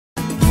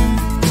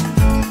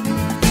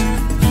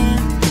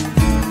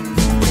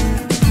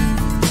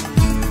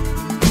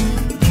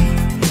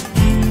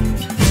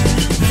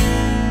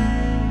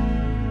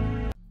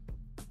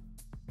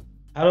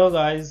Hello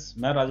guys,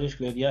 मैं राजेश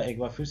गुलेरिया एक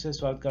बार फिर से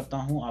स्वागत करता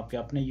हूं आपके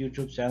अपने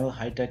यूट्यूब चैनल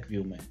हाईटेक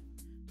व्यू में।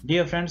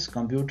 Dear friends,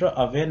 computer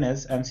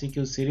awareness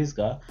MCQ series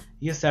का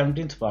ये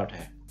 17th पार्ट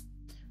है।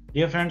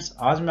 डियर फ्रेंड्स,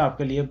 आज मैं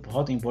आपके लिए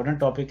बहुत इंपॉर्टेंट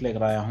टॉपिक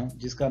लेकर आया हूं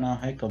जिसका नाम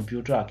है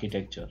कंप्यूटर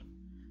आर्किटेक्चर,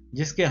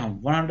 जिसके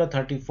हम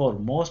 134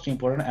 मोस्ट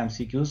इंपॉर्टेंट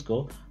MCQs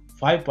को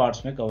 5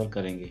 पार्ट्स में कवर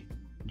करेंगे,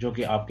 जो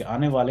कि आपके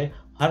आने वाले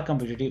हर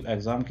कम्पिटिटिव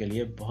एग्जाम के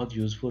लिए बहुत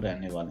यूजफुल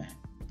रहने वाले हैं।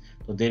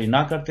 तो देरी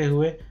ना करते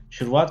हुए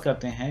शुरुआत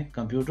करते हैं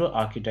कंप्यूटर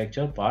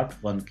आर्किटेक्चर पार्ट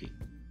 1 की।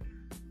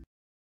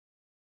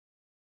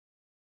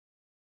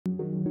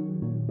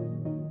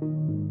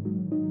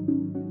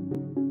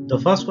 The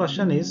first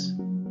question is,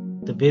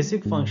 the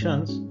basic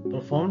functions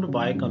performed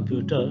by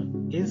computer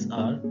is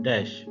are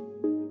dash।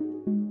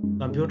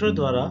 Computer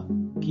द्वारा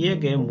किए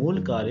गए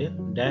मूल कार्य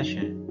डैश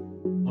हैं।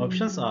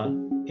 Options R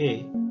A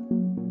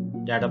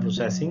data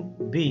processing,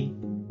 B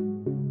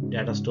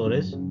data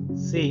storage,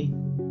 C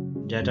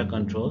data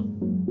control,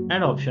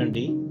 and option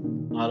D,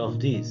 all of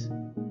these.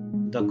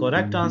 The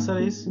correct answer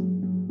is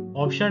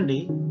option D,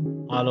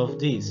 all of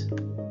these.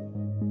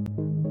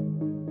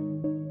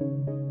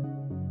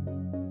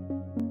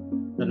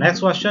 The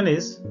next question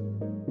is,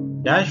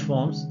 dash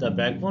forms the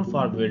backbone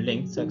for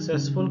building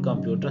successful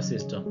computer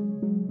system.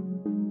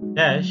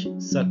 Dash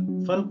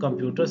सफल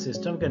computer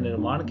system के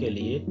निर्माण के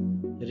लिए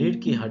रीढ़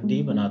की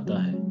हड्डी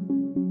बनाता है।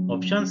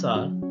 Options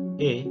R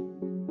a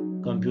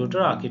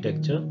computer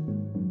architecture,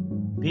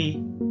 B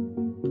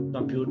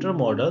computer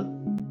model,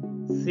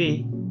 C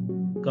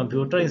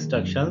computer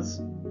instructions,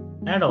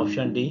 and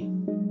option D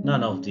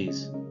none of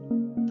these.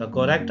 The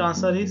correct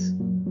answer is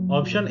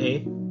option A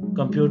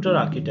computer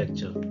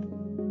architecture.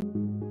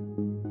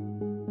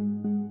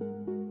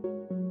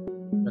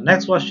 The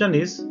next question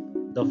is,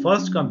 the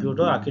first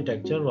computer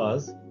architecture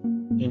was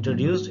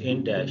introduced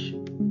in dash।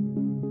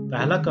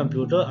 पहला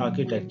computer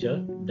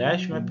architecture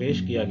dash में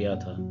पेश किया गया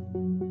था।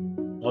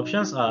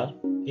 Options R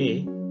A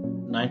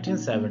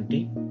 1970,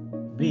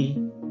 B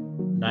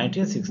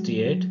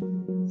 1968,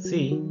 C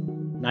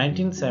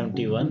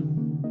 1971,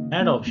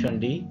 and option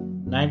D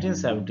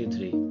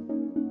 1973.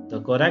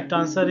 The correct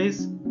answer is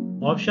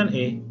option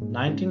A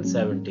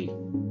 1970.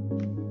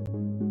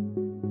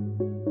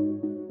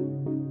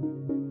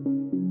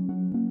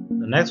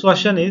 The next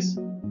question is,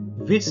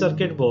 which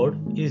circuit board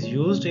is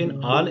used in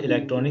all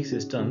electronic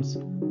systems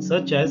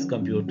such as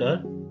computer,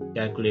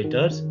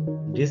 calculators,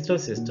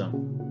 digital system?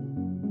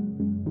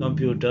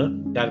 Computer,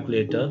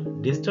 calculator,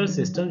 digital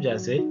system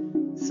जैसे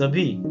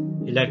सभी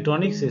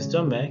electronic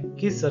system में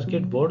किस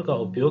circuit board का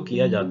उपयोग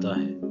किया जाता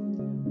है?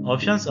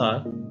 Options R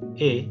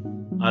A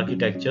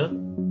architecture,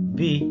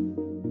 B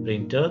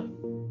printer,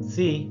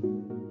 C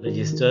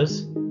registers,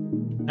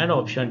 and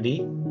option D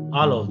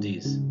all of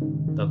these.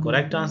 The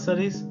correct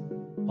answer is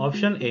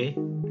option A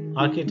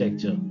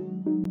architecture.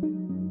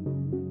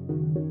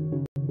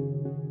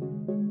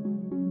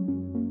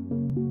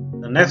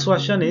 The next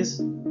question is,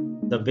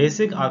 the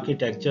basic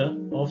architecture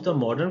of the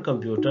modern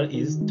computer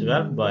is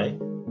developed by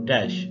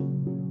dash।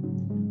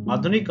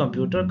 आधुनिक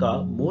computer का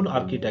मूल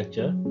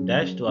architecture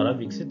dash द्वारा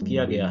विकसित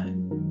किया गया है।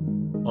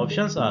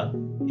 Options R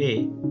A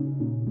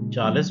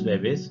Charles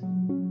Babbage,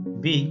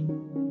 B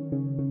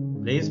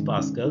Blaise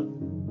Pascal,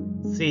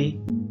 C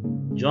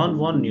John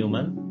von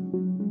Neumann,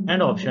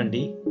 and option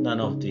D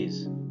none of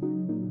these.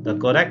 The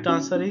correct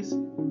answer is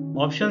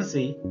option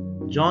C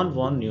John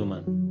von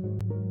Neumann.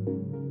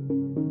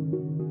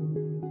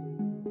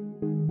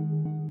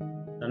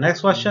 The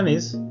next question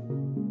is,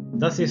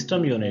 the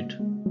system unit।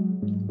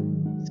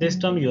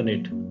 System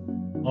unit.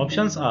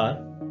 Options are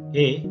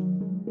A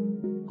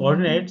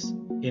coordinates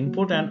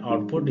input and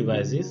output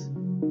devices,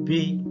 B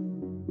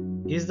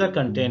is the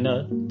container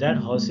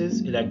that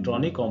houses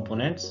electronic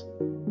components,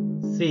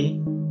 C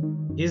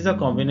is the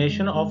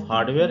combination of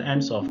hardware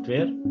and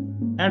software,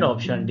 and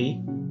option D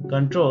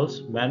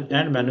controls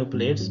and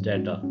manipulates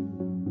data.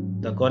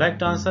 The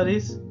correct answer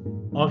is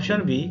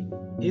option B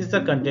is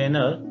the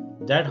container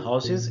that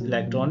houses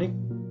electronic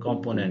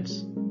components.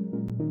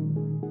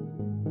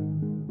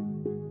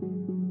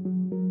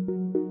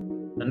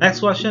 The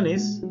next question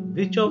is,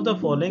 which of the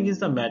following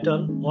is the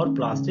metal or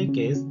plastic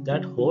case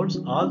that holds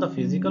all the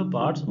physical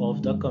parts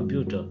of the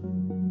computer?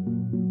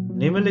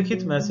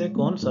 निम्नलिखित में से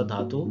कौन सा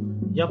धातु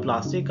या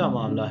plastic का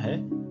मामला है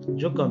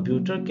जो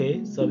कंप्यूटर के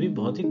सभी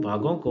भौतिक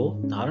भागों को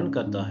धारण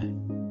करता है?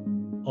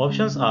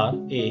 Options R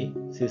A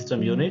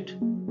system unit,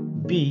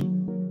 B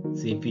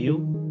CPU,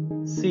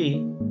 C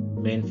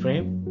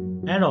mainframe,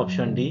 and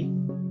option D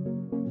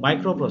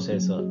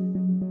microprocessor.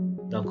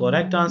 The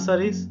correct answer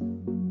is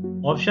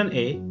option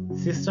A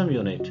system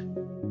unit.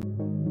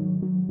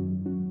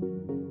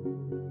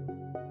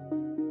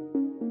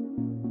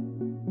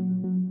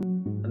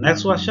 The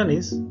next question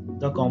is,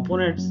 the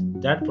components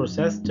that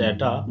process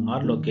data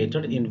are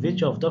located in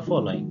which of the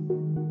following?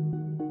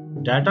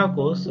 Data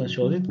को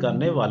संशोधित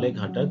करने वाले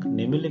घटक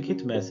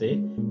निम्नलिखित में से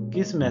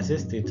किस में से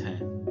स्थित हैं?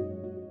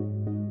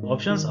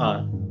 Options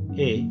R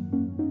A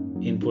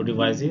input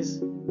devices,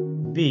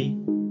 B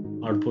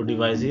output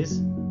devices,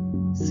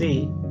 C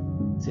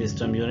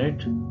system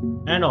unit,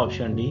 and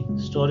option D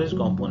storage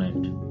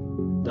component.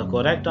 The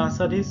correct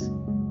answer is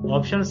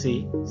option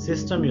C,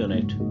 system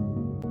unit.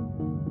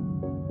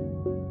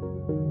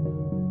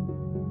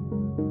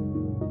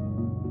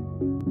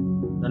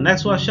 The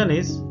next question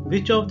is,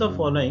 which of the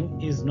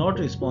following is not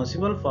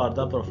responsible for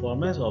the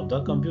performance of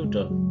the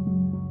computer?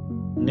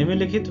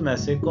 निम्नलिखित में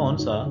से कौन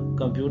सा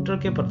computer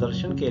के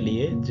प्रदर्शन के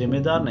लिए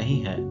जिम्मेदार नहीं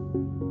है?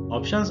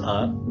 Options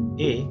are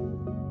A.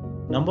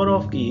 Number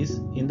of keys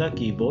in the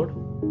keyboard,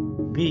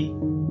 B.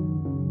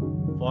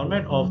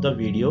 Format of the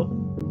video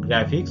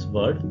graphics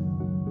word,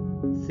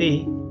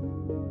 C.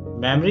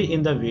 Memory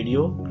in the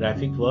video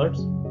graphic words,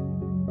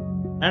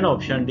 and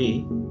option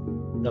D.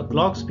 The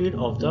clock speed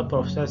of the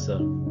processor.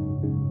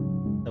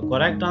 The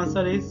correct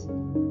answer is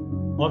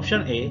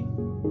option A.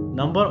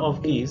 Number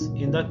of keys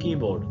in the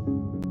keyboard.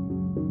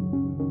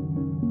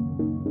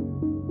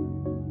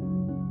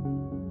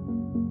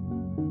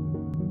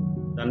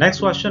 The next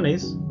question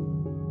is,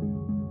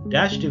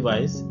 dash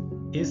device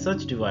is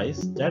such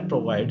device that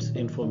provides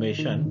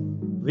information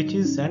which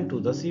is sent to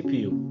the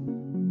CPU.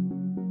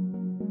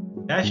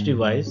 Dash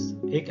device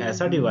एक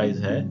ऐसा device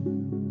है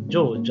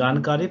जो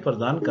जानकारी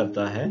प्रदान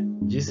करता है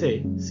जिसे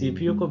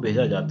CPU को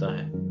भेजा जाता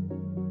है.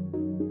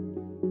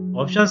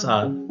 Options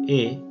are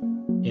A.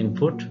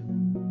 Input,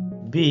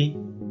 B.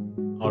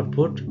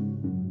 Output,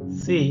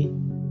 C.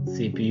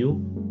 CPU,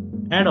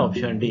 and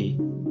option D.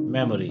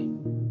 Memory.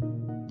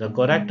 The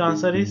correct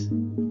answer is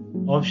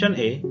option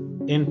A.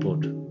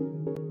 Input.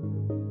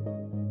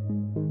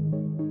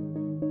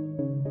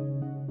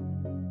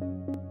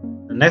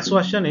 The next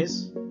question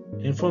is,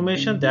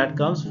 information that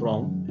comes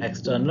from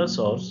external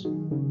source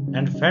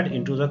and fed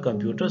into the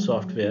computer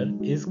software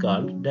is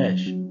called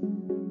dash.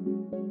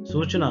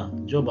 सूचना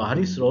जो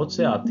बाहरी स्रोत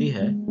से आती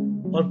है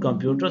और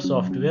computer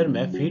software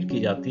में feed की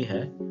जाती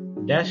है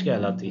डैश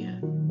कहलाती है.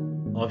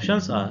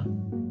 Options are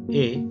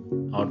A.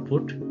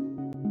 Output,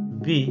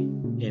 B.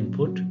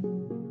 Input,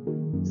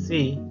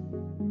 C.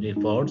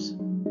 Reports,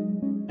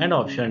 and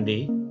option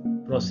D.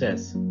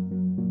 Process.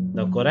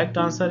 The correct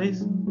answer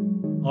is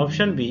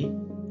option B.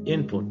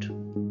 Input.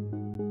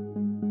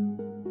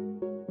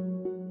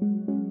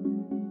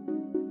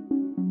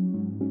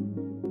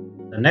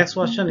 The next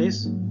question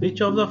is,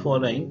 which of the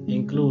following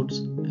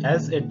includes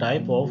as a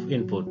type of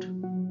input?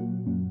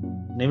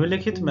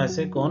 निम्नलिखित में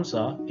से कौन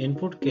सा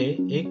input के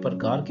एक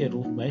प्रकार के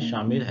रूप में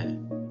शामिल है?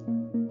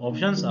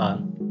 Options are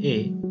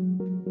A.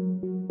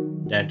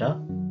 Data,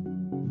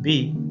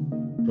 B.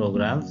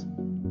 Programs,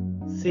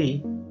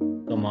 C.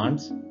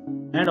 Commands,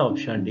 and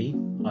option D.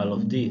 All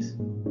of these.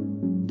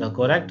 The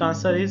correct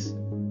answer is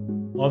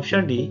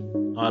option D.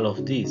 All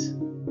of these.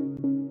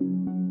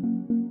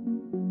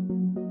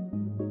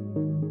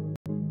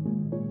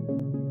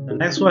 The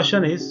next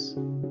question is,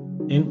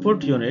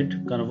 input unit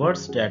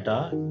converts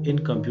data in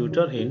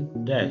computer in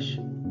dash.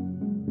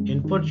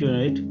 Input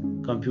unit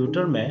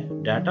computer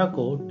में data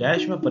को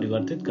dash में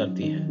परिवर्तित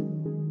करती है.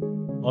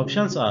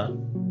 Options are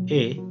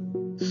A.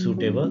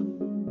 Suitable,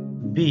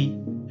 B.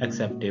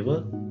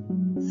 Acceptable,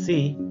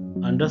 C.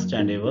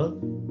 Understandable,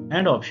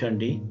 and option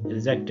D.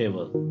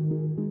 Rejectable.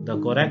 The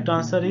correct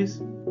answer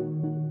is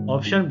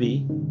option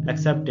B.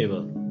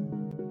 Acceptable.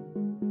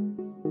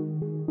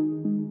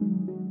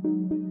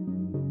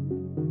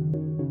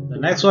 The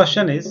next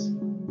question is,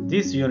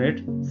 this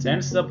unit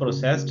sends the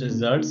processed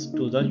results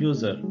to the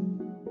user.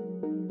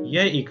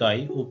 यह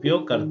इकाई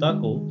उपयोगकर्ता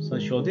को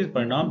संशोधित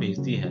परिणाम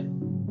भेजती है.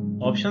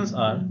 Options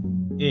are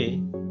A.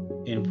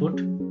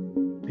 Input,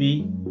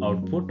 B.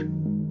 Output,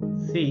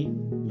 C.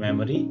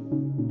 Memory,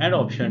 and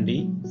option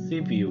D.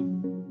 CPU.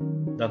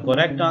 The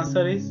correct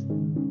answer is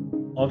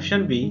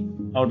option B.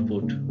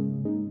 Output.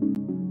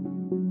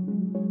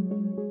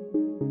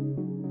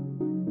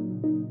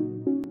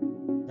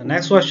 The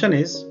next question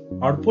is,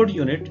 output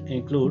unit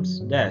includes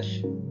dash.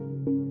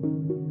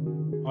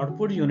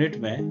 Output unit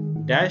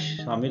में dash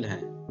शामिल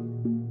है.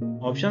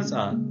 Options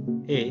are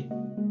A.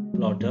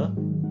 Plotter,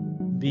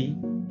 B.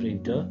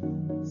 Printer,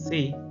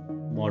 C.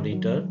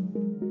 Monitor,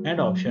 and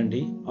option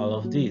D. All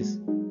of these.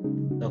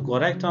 The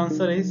correct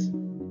answer is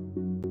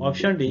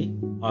option D.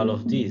 All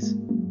of these.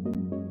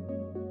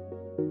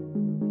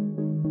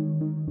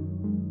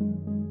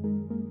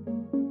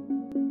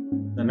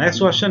 The next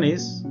question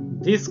is,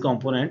 this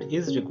component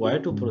is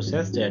required to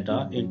process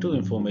data into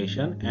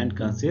information and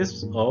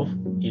consists of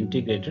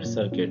integrated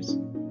circuits.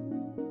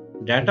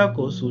 Data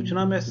को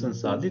सूचना में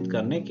संसाधित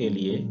करने के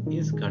लिए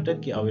इस घटक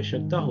की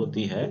आवश्यकता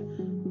होती है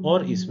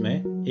और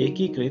इसमें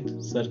एकीकृत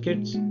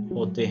सर्किट्स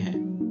होते हैं.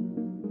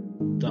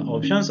 The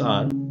options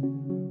are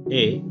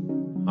A.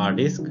 Hard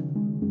disk,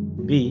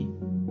 B.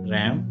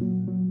 RAM,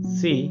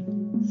 C.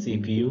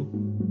 CPU,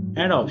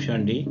 and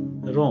option D.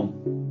 ROM.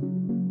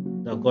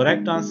 The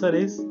correct answer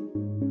is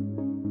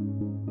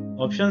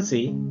option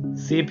C.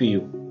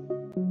 CPU.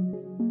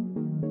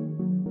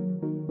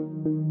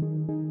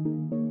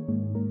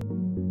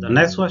 The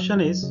next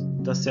question is,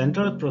 the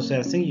central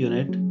processing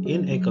unit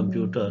in a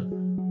computer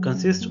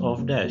consists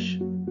of dash.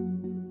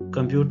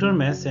 Computer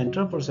में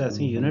central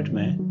processing unit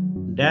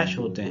में dash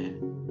होते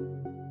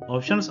हैं.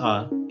 Options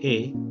are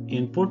A.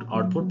 Input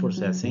output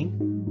processing,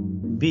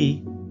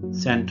 B.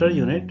 Central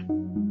unit,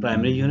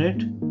 primary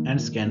unit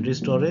and secondary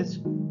storage,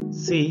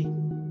 C.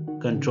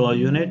 control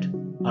unit,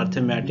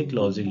 arithmetic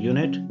logic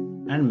unit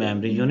and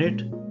memory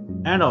unit,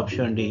 and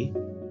option D.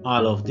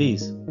 all of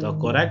these. The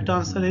correct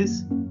answer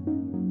is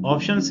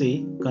option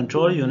C.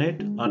 control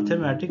unit,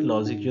 arithmetic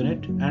logic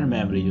unit and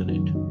memory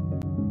unit.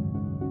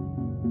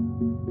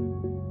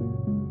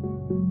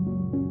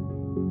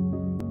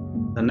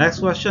 The next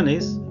question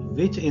is,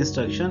 which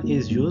instruction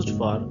is used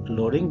for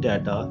loading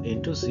data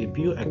into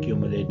CPU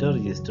accumulator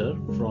register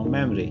from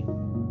memory?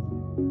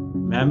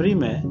 Memory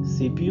में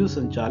CPU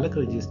संचालक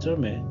register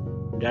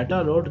में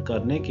data load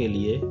करने के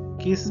लिए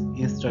किस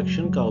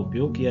instruction का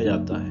उपयोग किया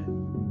जाता है?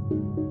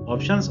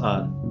 Options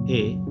R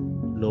a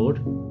load,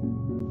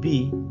 B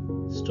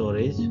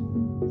storage,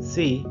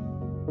 C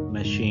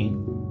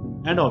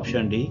machine and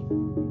option D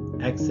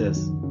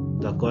access.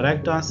 The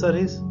correct answer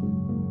is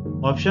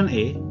option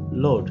a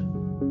load.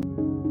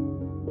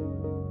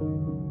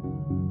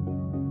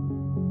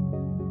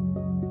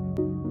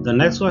 The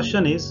next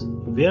question is,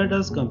 where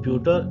does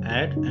computer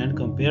add and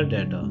compare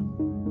data?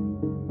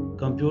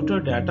 Computer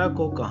data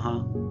को कहाँ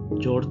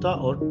जोड़ता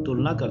और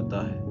तुलना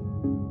करता है?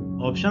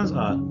 Options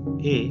R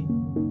a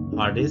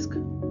hard disk,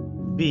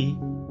 B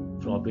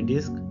floppy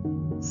disk,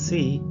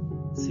 C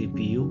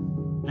CPU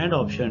and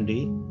option D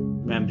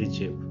memory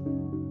chip.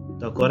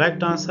 The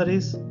correct answer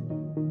is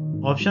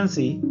option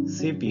C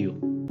CPU.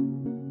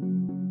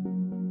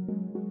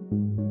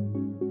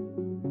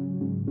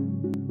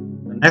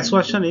 Next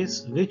question is,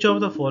 which of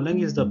the following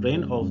is the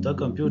brain of the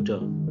computer?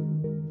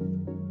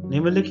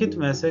 निम्नलिखित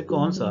में से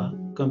कौन सा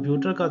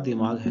computer का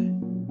दिमाग है?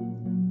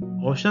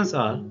 Options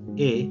R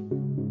a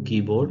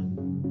keyboard,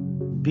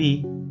 B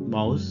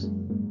mouse,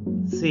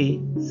 C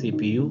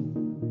CPU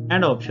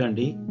and option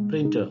D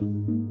printer.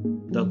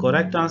 The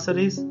correct answer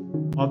is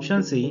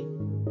option C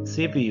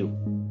CPU.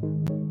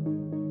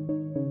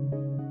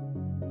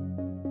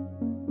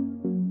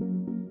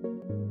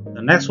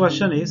 The next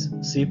question is,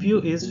 CPU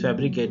is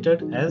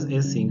fabricated as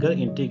a single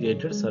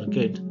integrated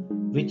circuit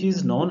which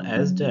is known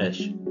as dash.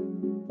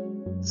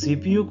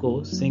 CPU को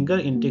single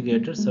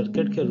integrated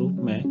circuit के रूप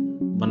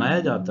में बनाया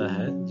जाता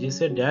है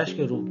जिसे dash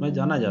के रूप में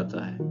जाना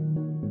जाता है.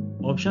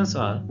 Options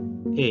R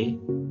A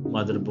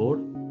motherboard,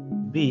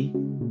 B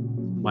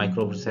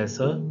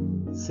microprocessor,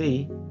 C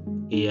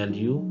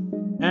ALU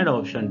and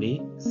option D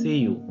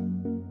CU.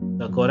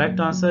 The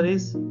correct answer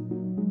is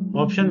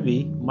option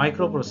B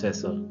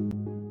microprocessor.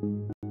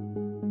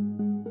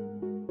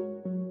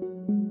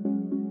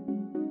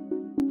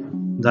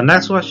 The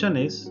next question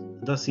is,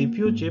 the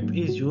CPU chip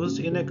is used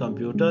in a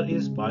computer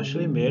is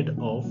partially made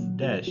of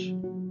dash.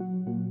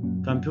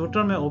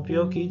 Computer में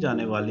उपयोग की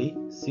जाने वाली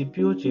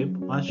CPU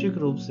chip आंशिक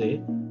रूप से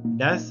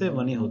dash से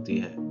बनी होती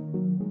है.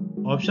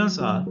 Options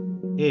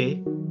R A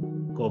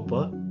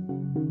copper,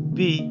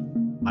 B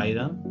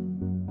iron,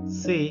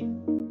 C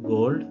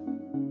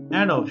gold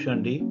and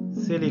option D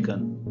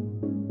silicon.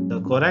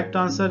 The correct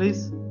answer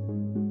is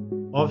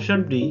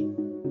option D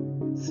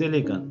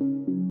silicon.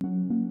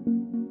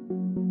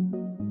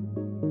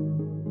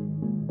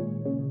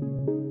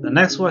 The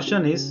next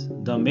question is,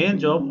 the main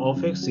job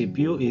of a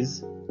CPU is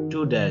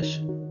to dash.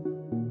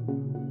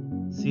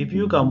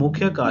 CPU का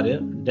मुख्य कार्य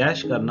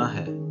dash करना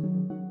है.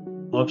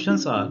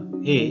 Options R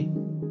A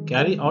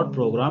carry out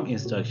programme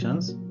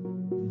instructions,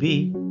 B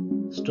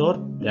store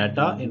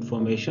data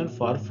information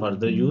for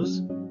further use,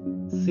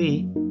 C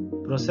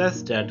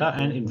process data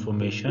and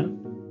information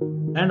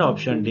and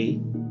option D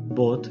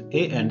both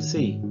A and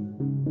C.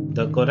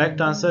 The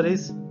correct answer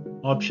is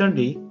option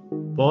D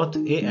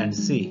both A and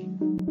C.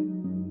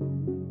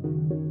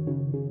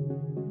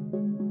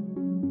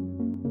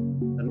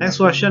 Next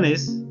question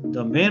is,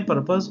 the main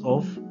purpose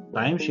of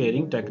time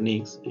sharing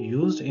techniques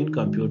used in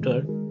computer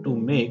to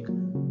make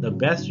the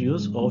best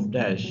use of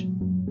dash.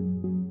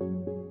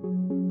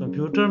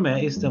 Computer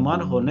में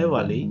इस्तेमाल होने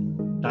वाली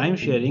time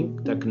sharing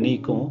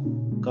तकनीकों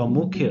का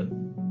मुख्य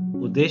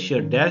उद्देश्य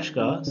dash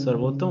का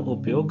सर्वोत्तम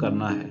उपयोग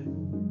करना है.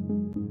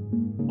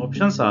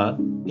 Options R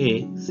A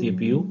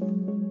CPU,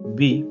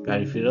 B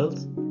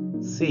peripherals,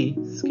 C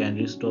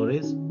secondary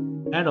storage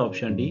and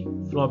option D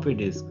floppy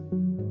disk.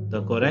 The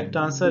correct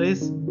answer is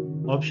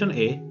option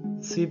A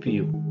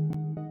CPU.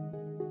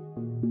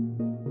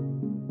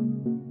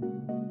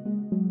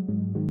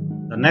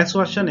 The next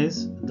question is,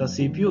 the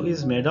CPU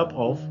is made up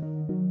of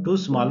two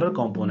smaller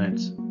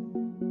components.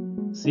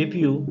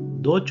 CPU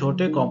दो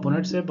छोटे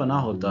component से बना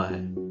होता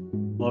है.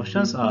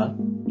 Options R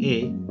A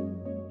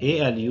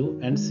ALU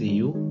and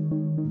CU,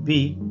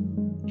 B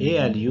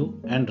ALU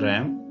and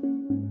RAM,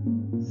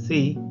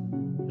 C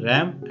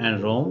RAM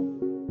and ROM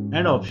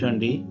and option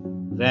D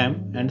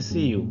RAM and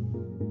CU.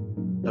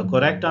 The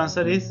correct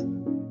answer is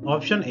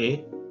option A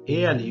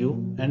ALU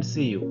and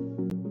CU.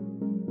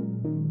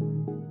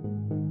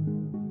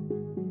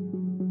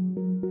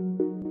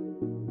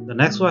 The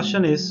next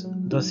question is,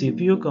 the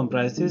CPU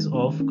comprises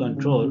of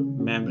control,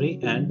 memory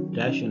and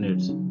dash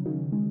units.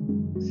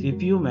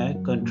 CPU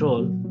में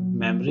control,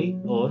 memory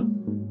और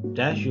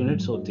dash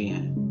units होती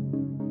हैं.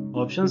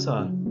 Options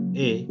are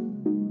A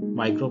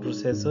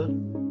microprocessor,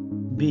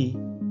 B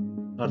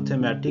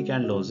arithmetic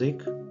and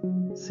logic,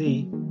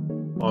 C.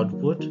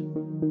 Output,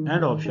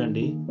 and option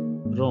D.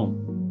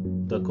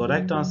 ROM. The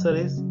correct answer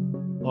is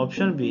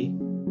option B.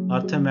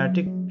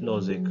 Arithmetic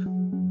logic.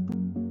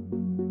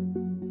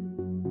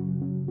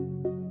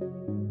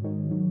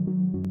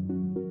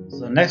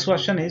 So next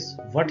question is,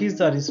 what is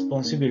the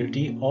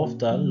responsibility of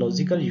the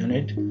logical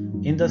unit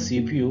in the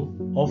CPU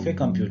of a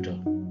computer?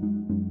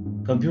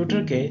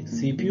 Computer के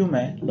CPU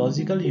में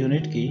logical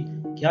unit की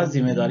क्या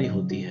जिम्मेदारी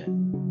होती है?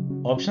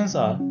 Options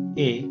are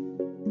A.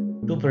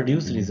 To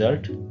produce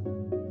result,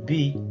 B.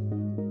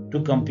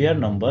 To compare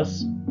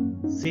numbers,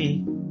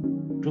 C.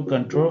 To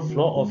control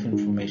flow of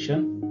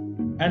information,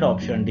 and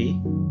option D.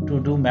 To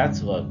do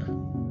maths work.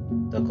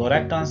 The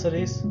correct answer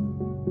is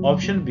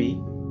option B.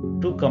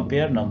 To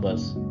compare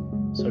numbers.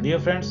 So dear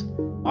friends,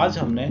 आज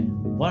हमने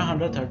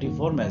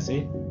 134 में से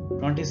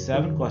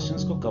 27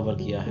 questions को cover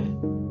किया है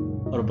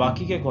और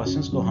बाकी के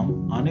क्वेश्चंस को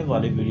हम आने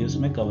वाले वीडियोस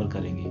में कवर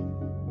करेंगे।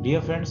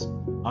 डियर फ्रेंड्स,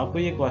 आपको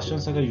ये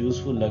क्वेश्चंस अगर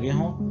यूजफुल लगे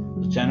हों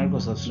तो चैनल को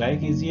सब्सक्राइब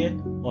कीजिए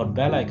और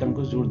बेल आइकन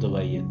को जरूर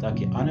दबाइए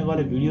ताकि आने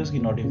वाले वीडियोस की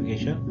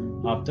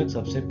नोटिफिकेशन आप तक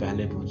सबसे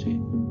पहले पहुंचे।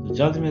 तो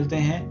जल्द मिलते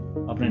हैं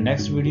अपने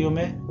नेक्स्ट वीडियो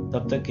में,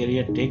 तब तक के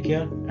लिए take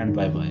care and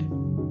bye bye.